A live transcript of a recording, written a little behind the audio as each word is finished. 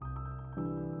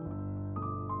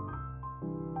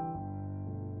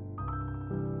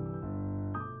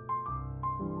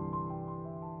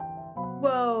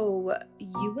Whoa,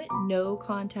 you went no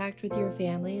contact with your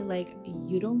family? Like,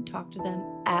 you don't talk to them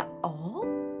at all?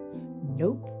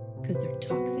 Nope, because they're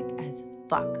toxic as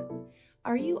fuck.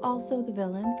 Are you also the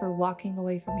villain for walking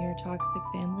away from your toxic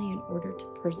family in order to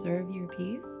preserve your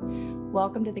peace?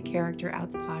 Welcome to the Character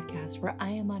Outs podcast, where I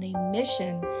am on a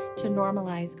mission to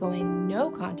normalize going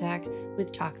no contact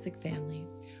with toxic family.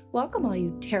 Welcome, all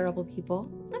you terrible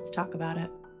people. Let's talk about it.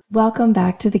 Welcome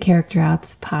back to the Character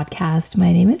Outs podcast.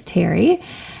 My name is Terry,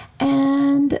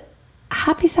 and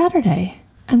happy Saturday.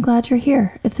 I'm glad you're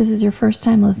here. If this is your first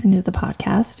time listening to the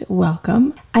podcast,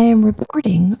 welcome. I am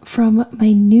reporting from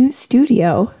my new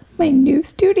studio.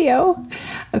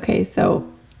 Okay, so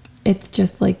it's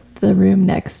just like the room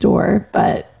next door,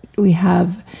 but we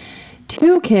have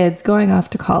 2 kids going off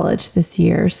to college this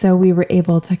year, so we were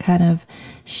able to kind of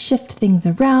shift things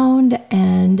around.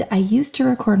 And I used to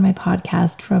record my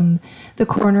podcast from the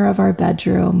corner of our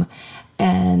bedroom,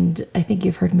 and I think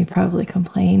you've heard me probably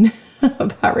complain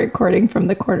about recording from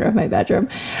the corner of my bedroom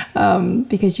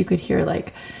because you could hear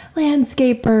like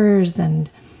landscapers, and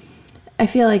I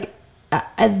feel like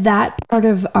that part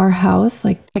of our house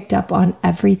like picked up on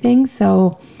everything.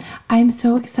 So I'm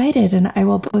so excited, and I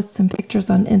will post some pictures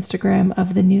on Instagram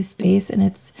of the new space, and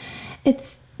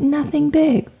it's nothing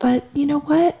big, but you know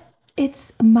what?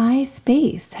 It's my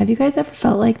space. Have you guys ever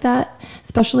felt like that?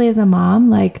 Especially as a mom,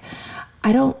 like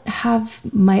I don't have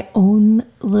my own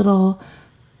little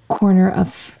corner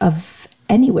of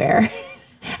anywhere.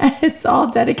 It's all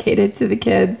dedicated to the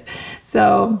kids.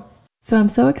 So I'm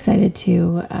so excited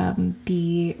to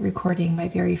be recording my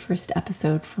very first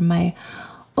episode from my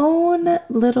own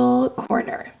little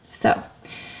corner. So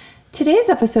today's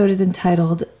episode is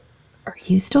entitled, "Are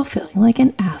you still feeling like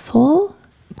an asshole?"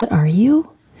 But are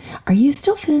you? Are you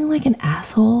still feeling like an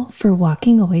asshole for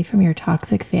walking away from your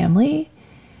toxic family?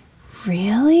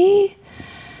 Really?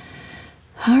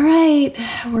 All right,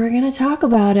 we're going to talk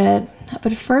about it.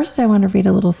 But first, I want to read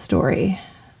a little story.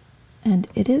 And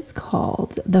it is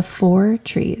called The 4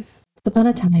 Trees. Once upon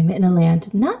a time, in a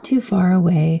land not too far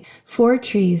away, 4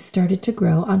 trees started to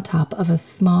grow on top of a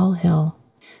small hill.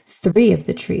 3 of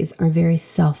the trees are very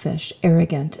selfish,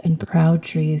 arrogant, and proud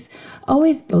trees,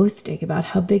 always boasting about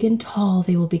how big and tall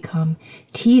they will become,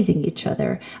 teasing each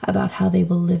other about how they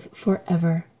will live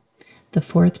forever. The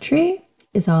 4th tree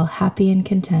is all happy and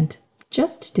content,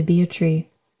 just to be a tree.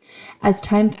 As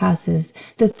time passes,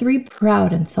 the 3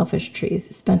 proud and selfish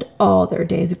trees spend all their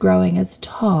days growing as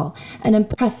tall and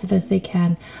impressive as they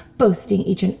can, boasting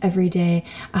each and every day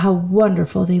how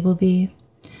wonderful they will be.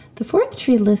 The 4th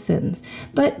tree listens,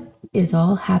 but is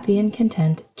all happy and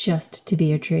content just to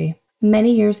be a tree.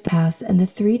 Many years pass, and the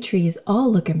 3 trees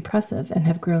all look impressive and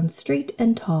have grown straight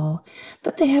and tall,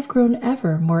 but they have grown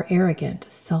ever more arrogant,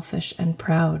 selfish, and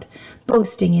proud,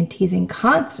 boasting and teasing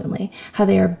constantly how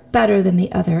they are better than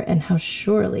the other and how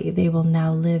surely they will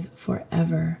now live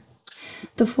forever.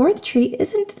 The 4th tree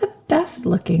isn't the best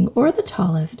looking or the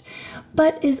tallest,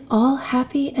 but is all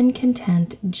happy and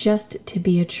content just to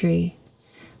be a tree.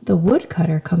 The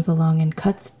woodcutter comes along and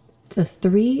cuts the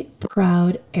 3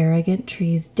 proud, arrogant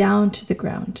trees down to the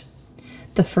ground.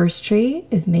 The first tree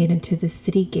is made into the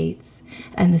city gates,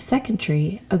 and the second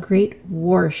tree a great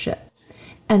warship,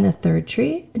 and the 3rd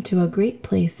tree into a great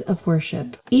place of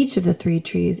worship. Each of the 3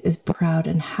 trees is proud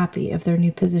and happy of their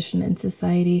new position in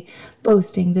society,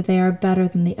 boasting that they are better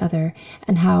than the other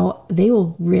and how they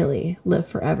will really live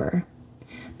forever.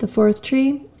 The 4th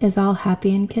tree is all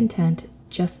happy and content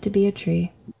just to be a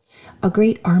tree. A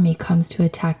great army comes to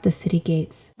attack the city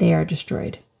gates. They are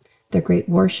destroyed. The great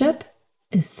warship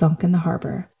is sunk in the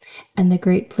harbor, and the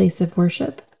great place of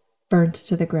worship burnt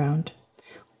to the ground.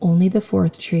 Only the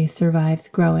 4th tree survives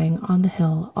growing on the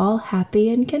hill, all happy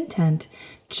and content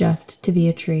just to be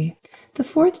a tree. The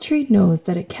 4th tree knows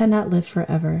that it cannot live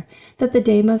forever, that the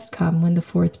day must come when the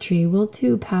 4th tree will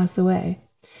too pass away.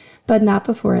 But not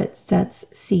before it sets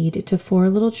seed to 4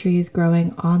 little trees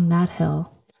growing on that hill,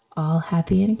 all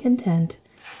happy and content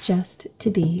just to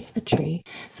be a tree.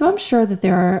 So I'm sure that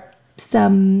there are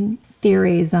some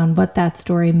theories on what that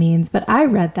story means, but I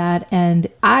read that and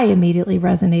I immediately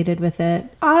resonated with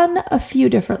it on a few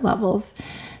different levels.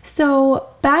 So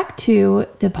back to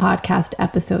the podcast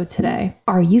episode today.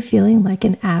 Are you feeling like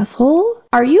an asshole?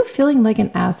 Are you feeling like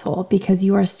an asshole because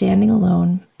you are standing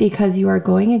alone, because you are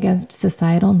going against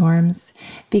societal norms,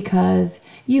 because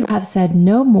you have said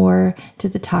no more to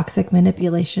the toxic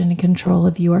manipulation and control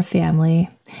of your family,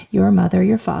 your mother,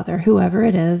 your father, whoever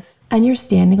it is, and you're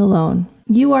standing alone?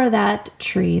 You are that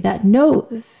tree that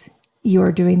knows you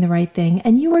are doing the right thing,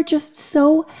 and you are just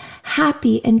so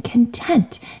happy and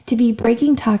content to be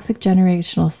breaking toxic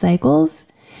generational cycles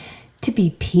to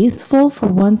be peaceful for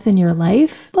once in your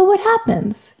life. But what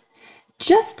happens?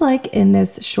 Just like in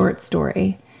this short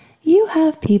story, you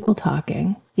have people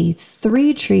talking. These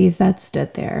 3 trees that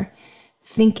stood there,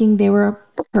 thinking they were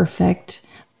perfect,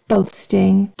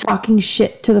 boasting, talking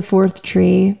shit to the 4th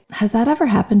tree. Has that ever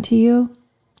happened to you?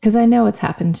 Because I know it's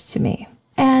happened to me.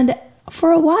 And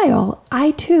for a while,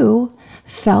 I too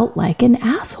felt like an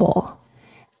asshole.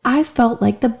 I felt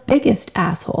like the biggest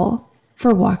asshole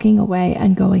for walking away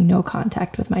and going no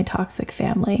contact with my toxic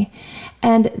family.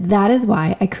 And that is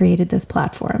why I created this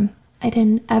platform. I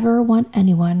didn't ever want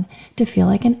anyone to feel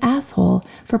like an asshole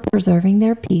for preserving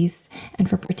their peace and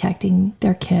for protecting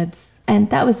their kids. And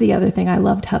that was the other thing. I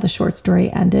loved how the short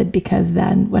story ended, because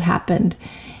then what happened?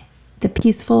 The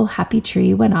peaceful, happy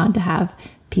tree went on to have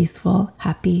peaceful,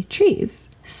 happy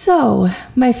trees. So,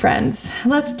 my friends,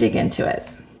 let's dig into it.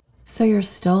 So you're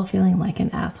still feeling like an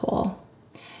asshole.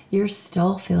 You're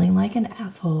still feeling like an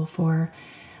asshole for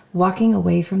walking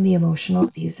away from the emotional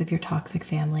abuse of your toxic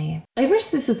family. I wish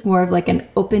this was more of like an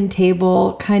open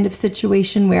table kind of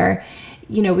situation where,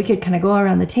 you know, we could kind of go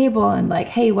around the table and like,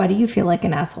 hey, why do you feel like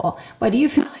an asshole? Why do you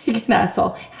feel like an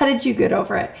asshole? How did you get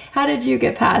over it? How did you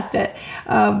get past it?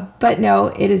 But no,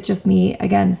 it is just me,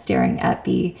 again, staring at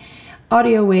the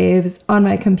audio waves on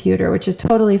my computer, which is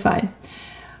totally fine.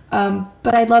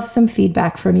 But I'd love some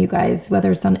feedback from you guys,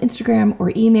 whether it's on Instagram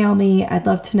or email me. I'd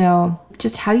love to know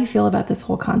just how you feel about this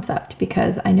whole concept,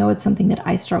 because I know it's something that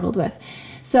I struggled with.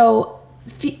 So,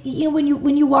 you know,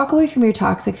 when you walk away from your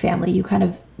toxic family, you kind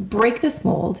of break this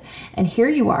mold, and here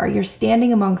you are, you're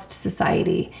standing amongst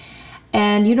society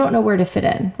and you don't know where to fit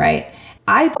in, right?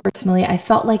 I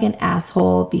felt like an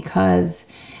asshole because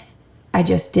I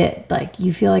just did. Like,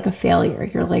 you feel like a failure.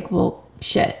 You're like, well,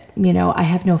 shit, you know, I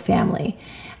have no family.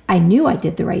 I knew I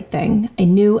did the right thing. I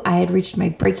knew I had reached my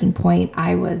breaking point.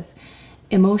 I was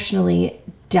emotionally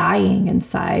dying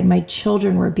inside. My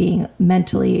children were being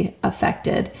mentally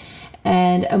affected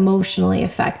and emotionally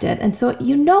affected. And so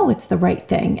you know it's the right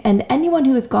thing. And anyone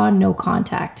who has gone no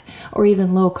contact or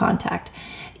even low contact,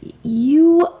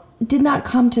 you did not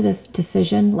come to this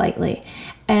decision lightly.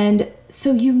 And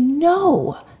so you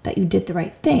know that you did the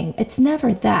right thing. It's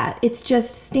never that. It's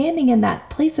just standing in that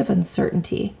place of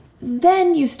uncertainty.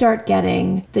 Then you start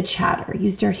getting the chatter. You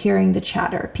start hearing the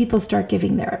chatter. People start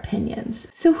giving their opinions.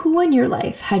 So who in your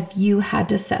life have you had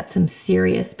to set some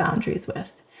serious boundaries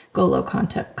with? Go low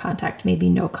contact, maybe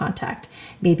no contact.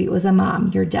 Maybe it was a mom,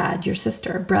 your dad, your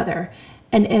sister, brother,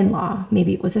 an in-law.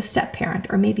 Maybe it was a step-parent,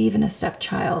 or maybe even a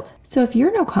stepchild. So if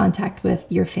you're no contact with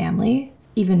your family,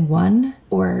 even one,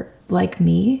 or like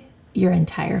me, your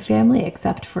entire family,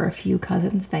 except for a few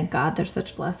cousins, thank God, there's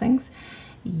such blessings,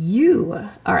 you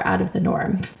are out of the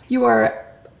norm. You are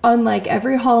unlike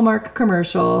every Hallmark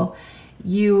commercial.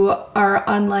 You are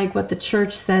unlike what the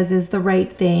church says is the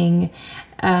right thing.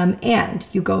 And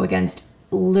you go against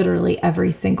literally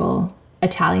every single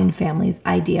Italian family's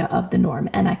idea of the norm.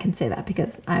 And I can say that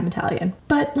because I'm Italian.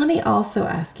 But let me also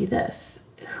ask you this.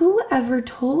 Who ever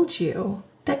told you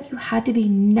that you had to be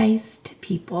nice to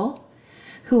people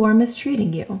who are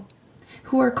mistreating you,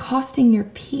 who are costing your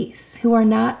peace, who are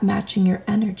not matching your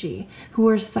energy, who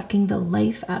are sucking the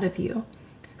life out of you?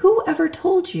 Who ever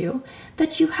told you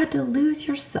that you had to lose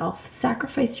yourself,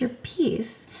 sacrifice your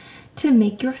peace to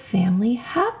make your family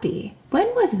happy? When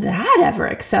was that ever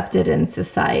accepted in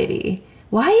society?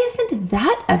 Why isn't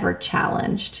that ever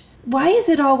challenged? Why is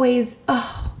it always,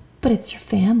 oh, but it's your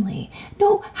family?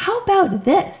 No, how about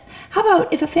this? How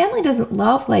about if a family doesn't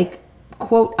love like,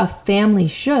 quote, a family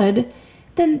should,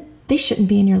 then they shouldn't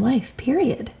be in your life,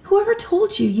 period. Whoever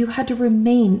told you you had to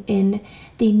remain in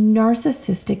the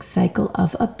narcissistic cycle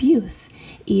of abuse,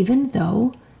 even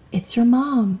though it's your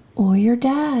mom or your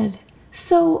dad?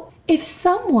 So if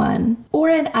someone or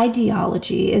an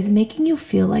ideology is making you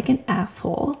feel like an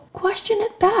asshole, question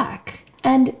it back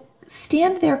and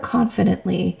stand there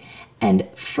confidently. And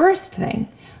first thing,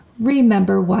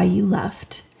 remember why you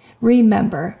left.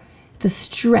 Remember the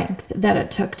strength that it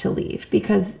took to leave,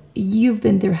 because you've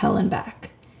been through hell and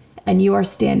back and you are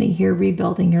standing here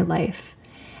rebuilding your life.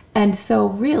 And so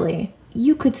really,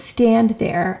 you could stand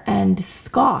there and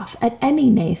scoff at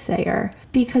any naysayer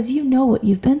because you know what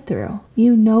you've been through.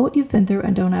 You know what you've been through,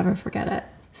 and don't ever forget it.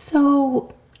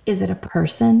 So is it a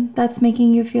person that's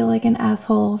making you feel like an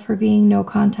asshole for being no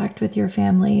contact with your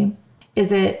family?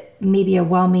 Is it maybe a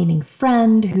well-meaning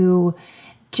friend who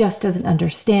just doesn't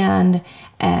understand,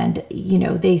 and, you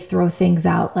know, they throw things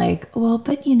out like, well,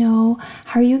 but, you know,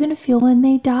 how are you going to feel when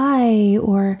they die?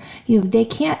 Or, you know, they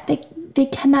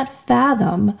cannot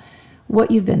fathom what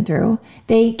you've been through.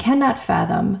 They cannot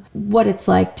fathom what it's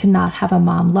like to not have a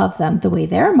mom love them the way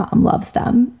their mom loves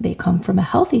them. They come from a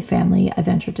healthy family, I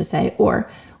venture to say,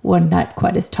 or one not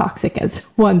quite as toxic as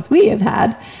ones we have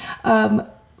had.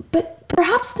 But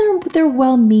perhaps they're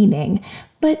well-meaning,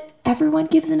 but everyone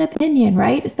gives an opinion,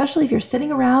 right? Especially if you're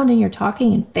sitting around and you're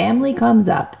talking and family comes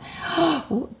up.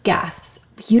 Gasps.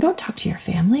 You don't talk to your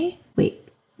family? Wait,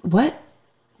 what?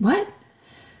 What?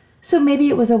 So maybe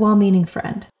it was a well-meaning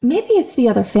friend. Maybe it's the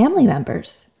other family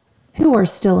members who are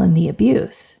still in the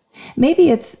abuse. Maybe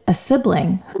it's a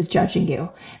sibling who's judging you.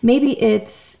 Maybe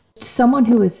it's someone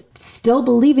who is still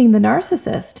believing the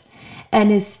narcissist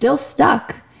and is still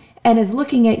stuck and is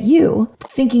looking at you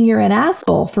thinking you're an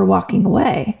asshole for walking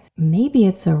away. Maybe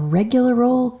it's a regular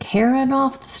old Karen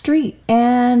off the street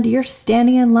and you're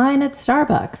standing in line at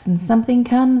Starbucks and something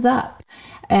comes up.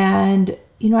 And,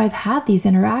 I've had these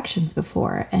interactions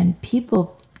before and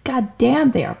people,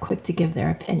 goddamn, they are quick to give their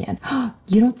opinion.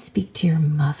 You don't speak to your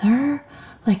mother?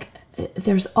 Like,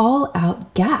 there's all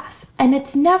out gasp. And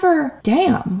it's never,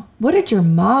 damn, what did your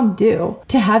mom do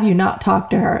to have you not talk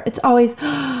to her? It's always,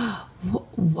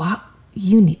 what?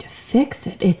 You need to fix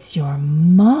it. It's your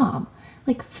mom.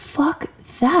 Like, fuck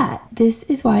that. This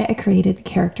is why I created the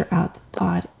Character Outs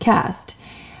podcast.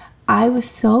 I was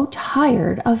so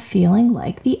tired of feeling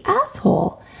like the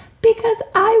asshole because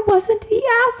I wasn't the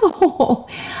asshole.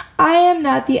 I am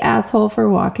not the asshole for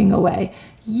walking away.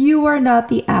 You are not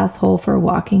the asshole for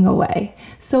walking away.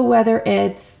 So whether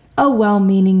it's a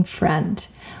well-meaning friend,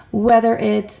 whether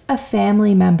it's a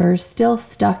family member still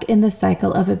stuck in the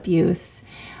cycle of abuse,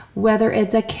 whether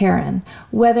it's a Karen,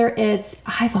 whether it's,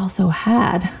 I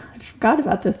forgot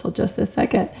about this till just this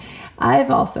second.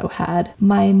 I've also had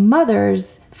my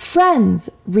mother's friends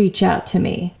reach out to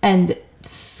me and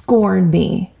scorn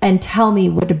me and tell me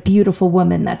what a beautiful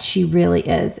woman that she really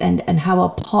is and how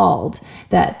appalled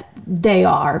that they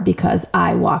are because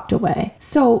I walked away.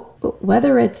 So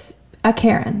whether it's a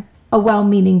Karen, a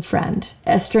well-meaning friend,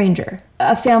 a stranger,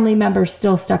 a family member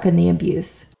still stuck in the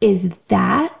abuse, is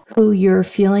that who you're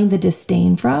feeling the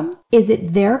disdain from? Is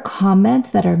it their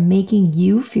comments that are making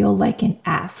you feel like an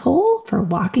asshole for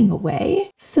walking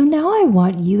away? So now I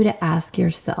want you to ask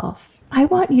yourself, I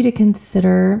want you to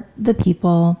consider the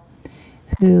people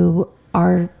who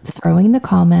are throwing the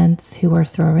comments, who are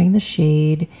throwing the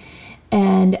shade,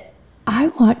 and I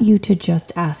want you to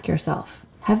just ask yourself,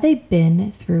 have they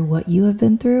been through what you have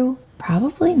been through?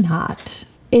 Probably not.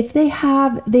 If they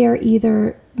have, they are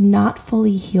either not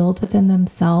fully healed within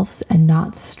themselves and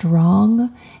not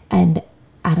strong and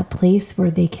at a place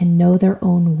where they can know their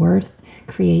own worth,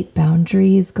 create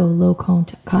boundaries, go low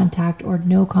contact or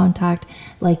no contact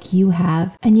like you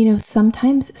have. And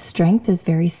sometimes strength is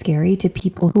very scary to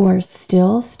people who are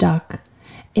still stuck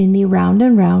in the round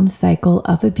and round cycle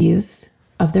of abuse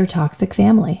of their toxic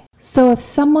family. So if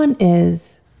someone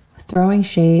is throwing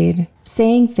shade,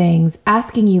 saying things,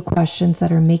 asking you questions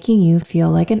that are making you feel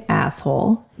like an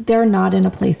asshole, they're not in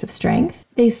a place of strength.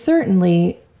 They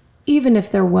certainly, even if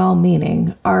they're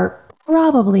well-meaning, are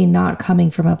probably not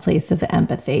coming from a place of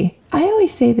empathy. I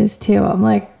always say this too. I'm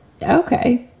like,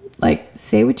 okay,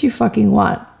 say what you fucking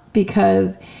want,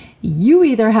 because you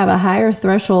either have a higher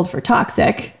threshold for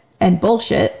toxic and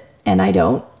bullshit, and I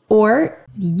don't, or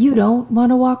you don't want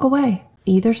to walk away.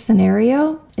 Either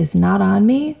scenario is not on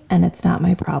me and it's not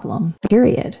my problem.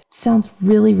 Period. Sounds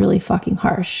really, really fucking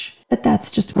harsh, but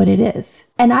that's just what it is.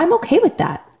 And I'm okay with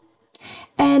that.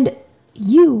 And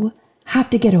you have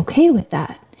to get okay with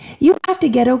that. You have to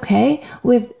get okay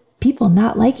with people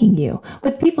not liking you,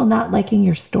 with people not liking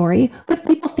your story, with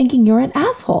people thinking you're an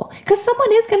asshole. Because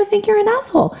someone is going to think you're an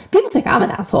asshole. People think I'm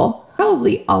an asshole.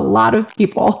 Probably a lot of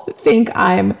people think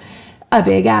I'm a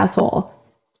big asshole.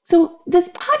 So this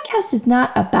podcast is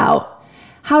not about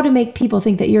how to make people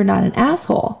think that you're not an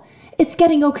asshole. It's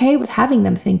getting okay with having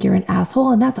them think you're an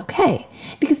asshole, and that's okay.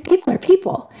 Because people are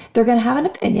people. They're going to have an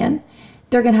opinion.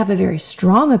 They're going to have a very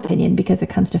strong opinion because it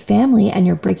comes to family and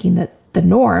you're breaking the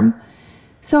norm.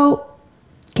 So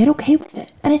get okay with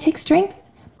it. And it takes strength.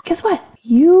 Guess what?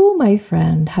 You, my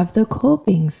friend, have the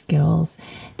coping skills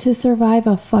to survive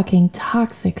a fucking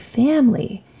toxic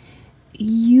family.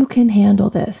 You can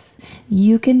handle this.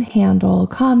 You can handle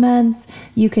comments.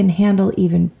 You can handle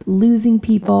even losing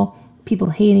people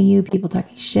hating you, people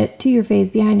talking shit to your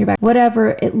face, behind your back,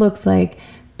 whatever it looks like,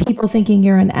 people thinking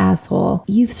you're an asshole.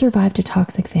 You've survived a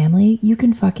toxic family. You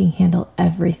can fucking handle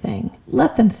everything.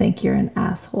 Let them think you're an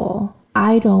asshole.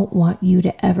 I don't want you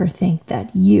to ever think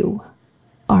that you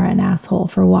are an asshole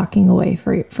for walking away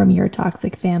from your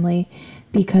toxic family,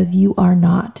 because you are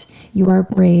not. You are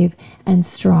brave and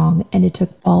strong, and it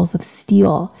took balls of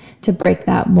steel to break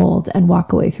that mold and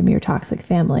walk away from your toxic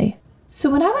family. So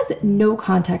when I was no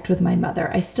contact with my mother,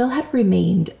 I still had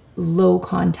remained low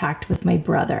contact with my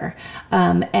brother.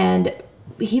 And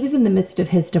he was in the midst of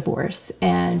his divorce,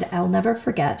 and I'll never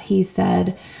forget, he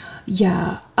said,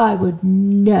 yeah, I would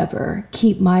never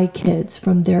keep my kids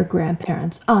from their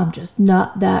grandparents. I'm just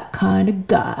not that kind of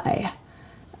guy.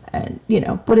 And,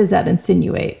 what does that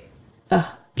insinuate?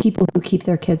 People who keep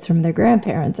their kids from their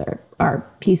grandparents are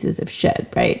pieces of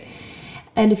shit, right?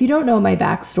 And if you don't know my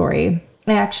backstory,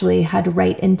 I actually had to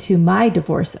write into my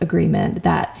divorce agreement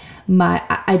that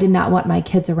I did not want my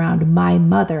kids around my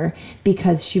mother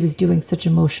because she was doing such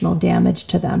emotional damage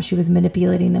to them. She was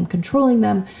manipulating them, controlling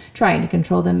them, trying to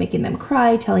control them, making them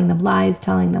cry, telling them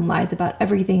lies about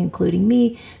everything, including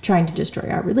me, trying to destroy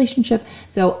our relationship.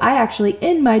 So I actually,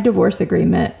 in my divorce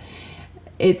agreement,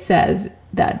 it says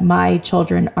that my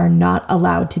children are not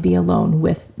allowed to be alone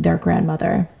with their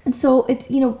grandmother. And so it's,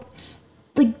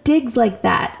 like digs like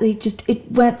that,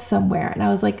 it went somewhere, and I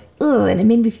was like, ugh, and it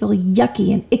made me feel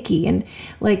yucky and icky, and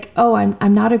like, oh,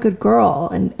 I'm not a good girl.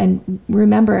 And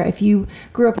remember, if you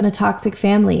grew up in a toxic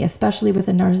family, especially with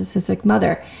a narcissistic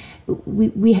mother,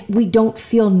 we don't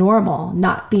feel normal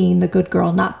not being the good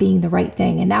girl, not being the right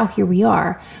thing. And now here we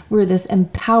are. We're this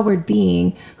empowered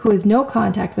being who has no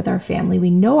contact with our family.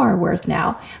 We know our worth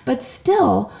now, but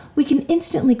still we can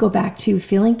instantly go back to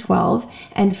feeling 12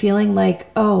 and feeling like,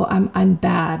 oh, I'm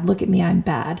bad. Look at me, I'm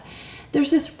bad.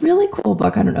 There's this really cool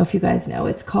book, I don't know if you guys know,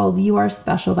 it's called You Are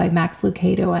Special by Max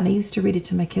Lucado, and I used to read it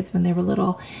to my kids when they were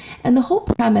little. And the whole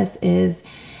premise is,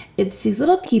 it's these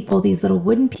little people, these little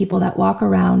wooden people that walk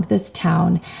around this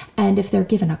town, and if they're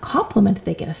given a compliment,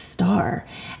 they get a star.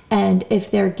 And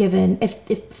if they're given,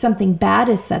 if something bad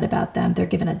is said about them, they're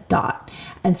given a dot.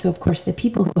 And so, of course, the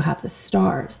people who have the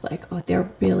stars, like, oh, they're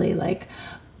really like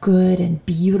good and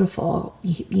beautiful,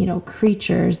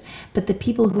 creatures. But the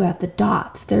people who have the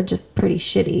dots, they're just pretty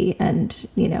shitty and,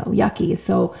 yucky.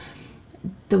 So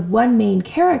the one main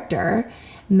character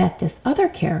met this other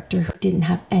character who didn't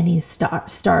have any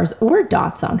stars or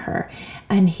dots on her.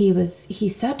 And he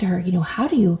said to her, how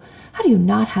do you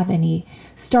not have any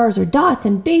stars or dots?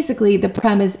 And basically the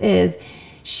premise is,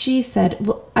 she said,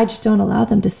 well, I just don't allow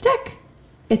them to stick.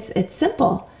 It's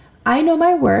simple. I know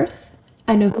my worth.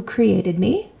 I know who created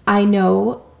me. I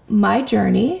know my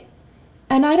journey,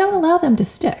 and I don't allow them to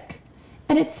stick.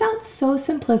 And it sounds so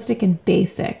simplistic and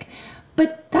basic,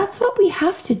 but that's what we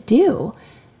have to do.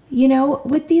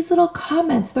 With these little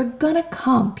comments, they're going to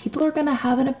come. People are going to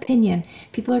have an opinion.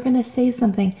 People are going to say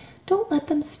something. Don't let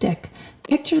them stick.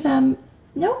 Picture them.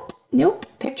 Nope.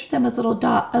 Picture them as a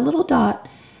little dot.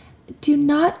 Do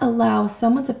not allow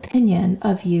someone's opinion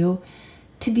of you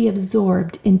to be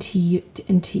absorbed into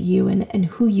you and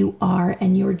who you are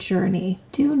and your journey.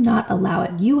 Do not allow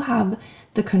it. You have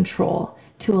the control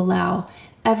to allow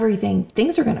everything.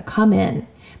 Things are going to come in.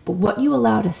 But what you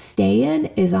allow to stay in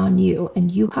is on you,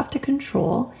 and you have to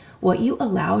control what you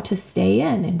allow to stay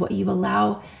in and what you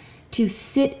allow to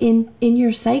sit in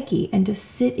your psyche and to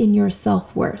sit in your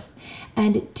self-worth.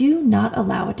 And do not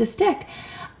allow it to stick.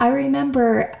 I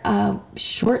remember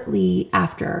shortly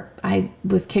after I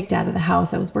was kicked out of the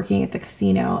house, I was working at the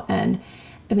casino, and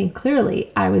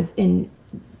clearly I was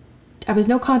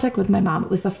no contact with my mom.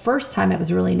 It was the first time I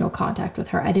was really no contact with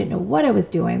her. I didn't know what I was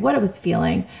doing, what I was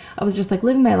feeling. I was just like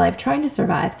living my life, trying to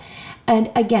survive. And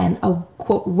again, a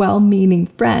quote, well-meaning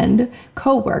friend,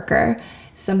 coworker,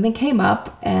 something came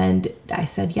up, and I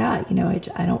said, yeah,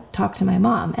 I don't talk to my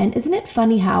mom. And isn't it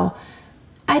funny how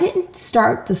I didn't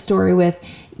start the story with,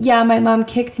 yeah, my mom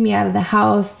kicked me out of the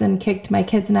house and kicked my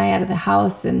kids and I out of the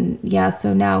house. And yeah,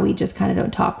 so now we just kind of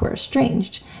don't talk. We're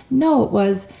estranged. No, it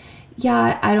was,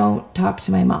 yeah, I don't talk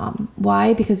to my mom.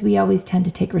 Why? Because we always tend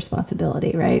to take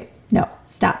responsibility, right? No,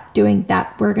 stop doing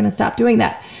that. We're going to stop doing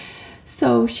that.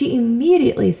 So she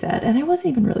immediately said, and I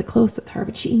wasn't even really close with her,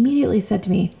 but she immediately said to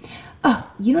me, oh,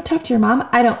 you don't talk to your mom?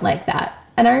 I don't like that.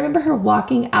 And I remember her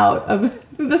walking out of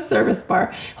the service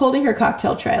bar, holding her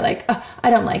cocktail tray, like, oh, I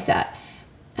don't like that.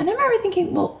 And I remember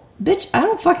thinking, well, bitch, I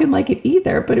don't fucking like it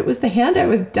either, but it was the hand I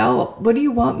was dealt. What do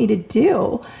you want me to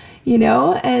do?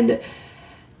 And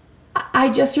I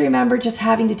just remember just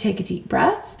having to take a deep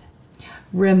breath,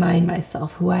 remind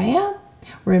myself who I am,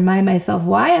 remind myself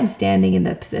why I'm standing in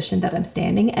the position that I'm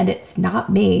standing, and it's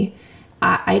not me.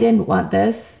 I didn't want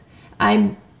this.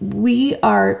 We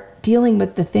are dealing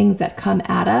with the things that come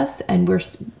at us, and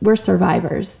we're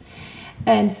survivors.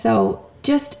 And so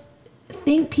just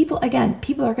think, people are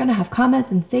going to have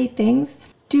comments and say things.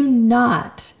 Do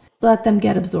not let them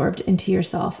get absorbed into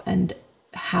yourself and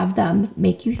have them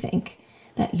make you think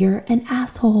that you're an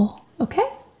asshole, okay?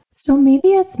 So maybe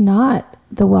it's not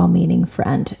the well-meaning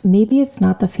friend. Maybe it's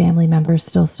not the family member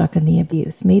still stuck in the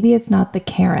abuse. Maybe it's not the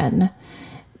Karen.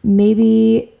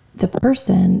 Maybe the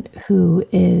person who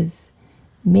is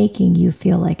making you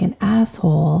feel like an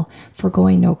asshole for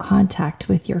going no contact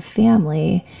with your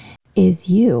family is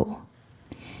you.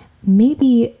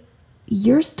 Maybe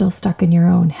you're still stuck in your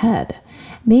own head.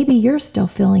 Maybe you're still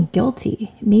feeling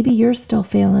guilty. Maybe you're still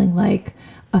feeling like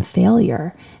a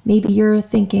failure. Maybe you're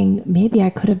thinking, maybe I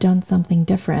could have done something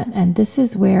different. And this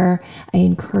is where I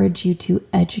encourage you to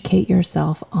educate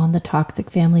yourself on the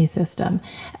toxic family system,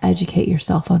 educate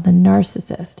yourself on the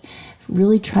narcissist,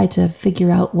 really try to figure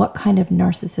out what kind of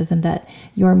narcissism that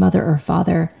your mother or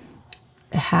father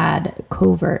had,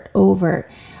 covert, overt.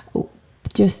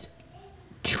 Just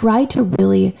try to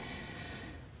really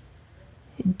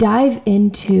dive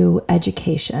into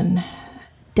education,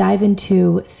 dive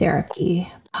into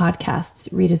therapy, podcasts,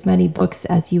 read as many books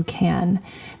as you can,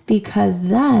 because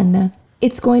then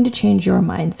it's going to change your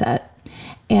mindset.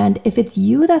 And if it's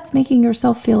you that's making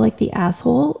yourself feel like the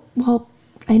asshole, well,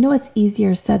 I know it's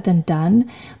easier said than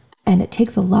done, and it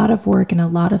takes a lot of work and a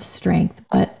lot of strength,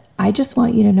 but I just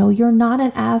want you to know you're not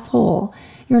an asshole.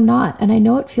 You're not. And I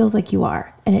know it feels like you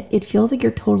are. And it feels like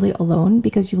you're totally alone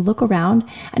because you look around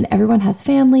and everyone has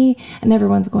family and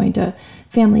everyone's going to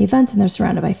family events and they're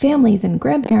surrounded by families and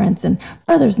grandparents and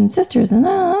brothers and sisters and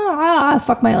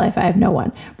fuck my life. I have no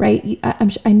one, right?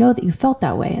 I know that you felt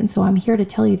that way. And so I'm here to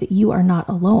tell you that you are not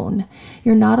alone.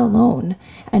 You're not alone.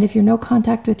 And if you're no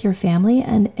contact with your family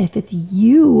and if it's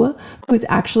you who's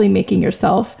actually making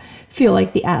yourself feel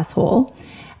like the asshole,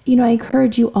 I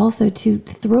encourage you also to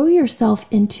throw yourself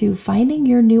into finding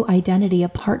your new identity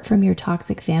apart from your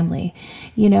toxic family.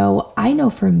 I know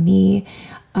for me,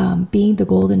 being the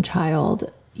golden child,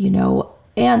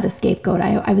 and the scapegoat,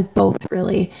 I was both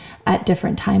really at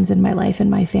different times in my life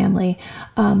and my family.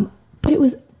 But it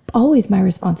was always my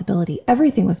responsibility.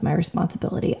 Everything was my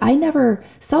responsibility.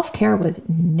 Self-care was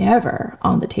never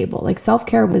on the table. Like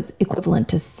self-care was equivalent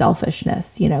to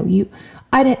selfishness.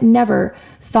 I never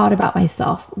thought about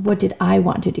myself. What did I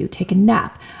want to do? Take a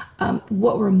nap.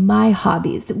 What were my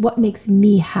hobbies? What makes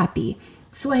me happy?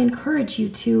 So I encourage you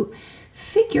to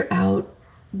figure out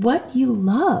what you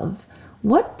love.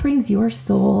 What brings your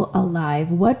soul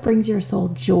alive? What brings your soul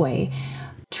joy?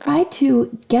 Try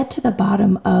to get to the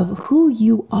bottom of who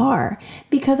you are,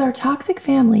 because our toxic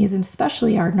families, and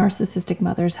especially our narcissistic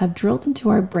mothers, have drilled into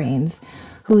our brains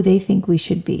who they think we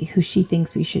should be, who she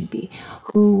thinks we should be,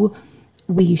 who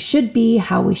we should be,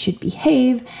 how we should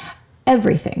behave,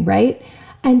 everything, right?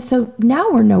 And so now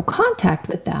we're no contact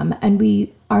with them, and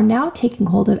we are now taking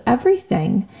hold of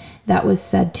everything that was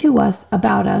said to us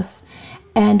about us,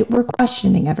 and we're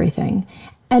questioning everything.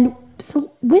 And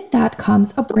so with that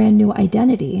comes a brand new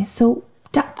identity. So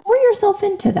pour yourself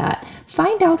into that.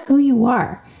 Find out who you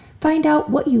are. Find out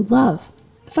what you love.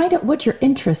 Find out what your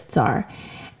interests are.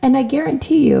 And I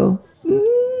guarantee you,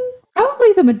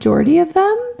 probably the majority of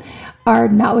them are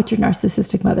not what your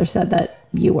narcissistic mother said that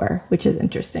you were, which is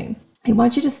interesting. I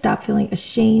want you to stop feeling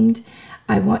ashamed.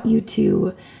 I want you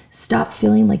to stop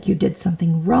feeling like you did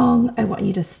something wrong. I want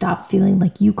you to stop feeling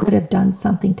like you could have done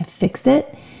something to fix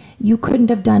it. You couldn't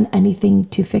have done anything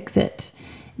to fix it.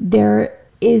 There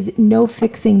is no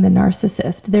fixing the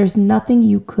narcissist. There's nothing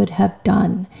you could have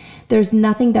done. There's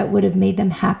nothing that would have made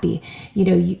them happy.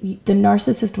 The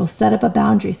narcissist will set up a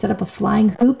boundary, set up a flying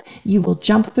hoop. You will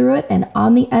jump through it. And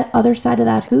on the other side of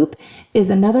that hoop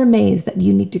is another maze that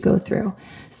you need to go through.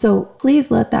 So please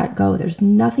let that go. There's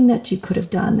nothing that you could have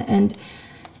done. And,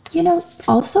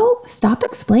 also stop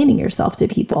explaining yourself to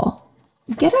people.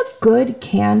 Get a good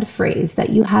canned phrase that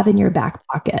you have in your back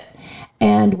pocket.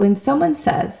 And when someone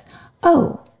says,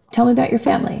 "Oh, tell me about your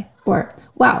family," or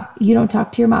 "Wow, you don't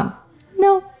talk to your mom."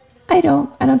 No, I don't.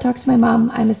 I don't talk to my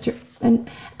mom. I miss her. And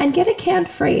get a canned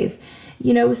phrase,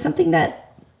 something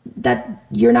that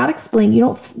you're not explaining. You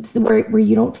don't where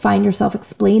you don't find yourself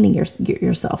explaining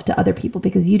yourself to other people,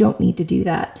 because you don't need to do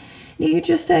that. You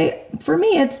just say, for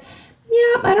me, it's,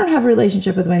 yeah, I don't have a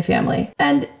relationship with my family.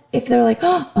 And if they're like,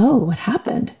 "Oh, what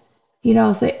happened?"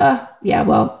 I'll say, yeah,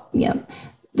 well, yeah,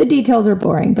 the details are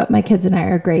boring, but my kids and I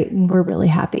are great and we're really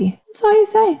happy. That's all you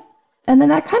say. And then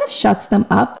that kind of shuts them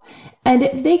up. And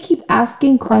if they keep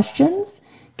asking questions,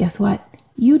 guess what?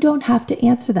 You don't have to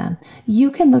answer them.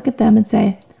 You can look at them and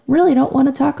say, "Really don't want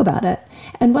to talk about it."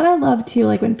 And what I love too,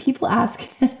 like when people ask,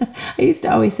 I used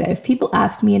to always say, if people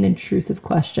asked me an intrusive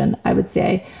question, I would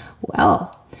say,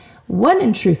 well, One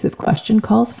intrusive question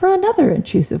calls for another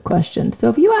intrusive question. So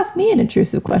if you ask me an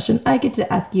intrusive question, I get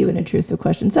to ask you an intrusive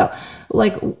question. So,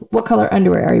 like, what color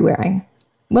underwear are you wearing?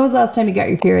 When was the last time you got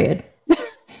your period?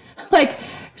 Like,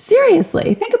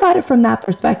 seriously, think about it from that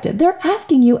perspective. They're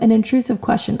asking you an intrusive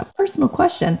question, a personal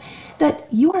question that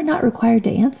you are not required to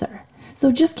answer.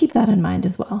 So just keep that in mind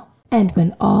as well. And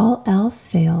when all else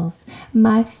fails,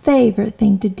 my favorite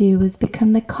thing to do is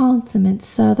become the consummate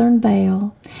Southern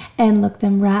belle and look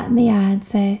them right in the eye and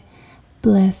say,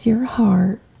 bless your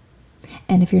heart.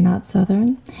 And if you're not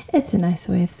Southern, it's a nice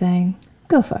way of saying,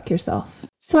 go fuck yourself.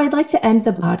 So I'd like to end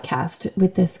the podcast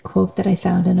with this quote that I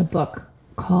found in a book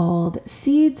called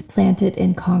Seeds Planted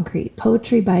in Concrete,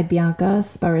 Poetry by Bianca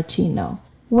Sparacino.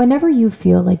 Whenever you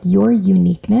feel like your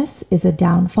uniqueness is a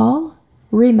downfall,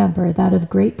 remember that of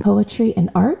great poetry and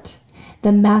art,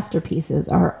 the masterpieces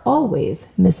are always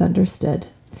misunderstood.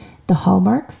 The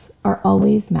hallmarks are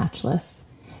always matchless.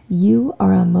 You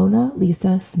are a Mona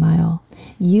Lisa smile.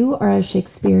 You are a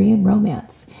Shakespearean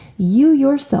romance. You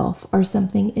yourself are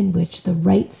something in which the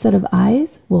right set of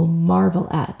eyes will marvel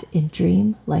at in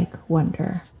dream-like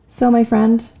wonder. So, my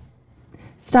friend,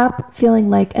 stop feeling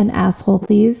like an asshole,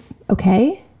 please,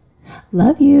 okay?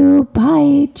 Love you.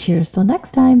 Bye. Cheers till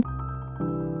next time.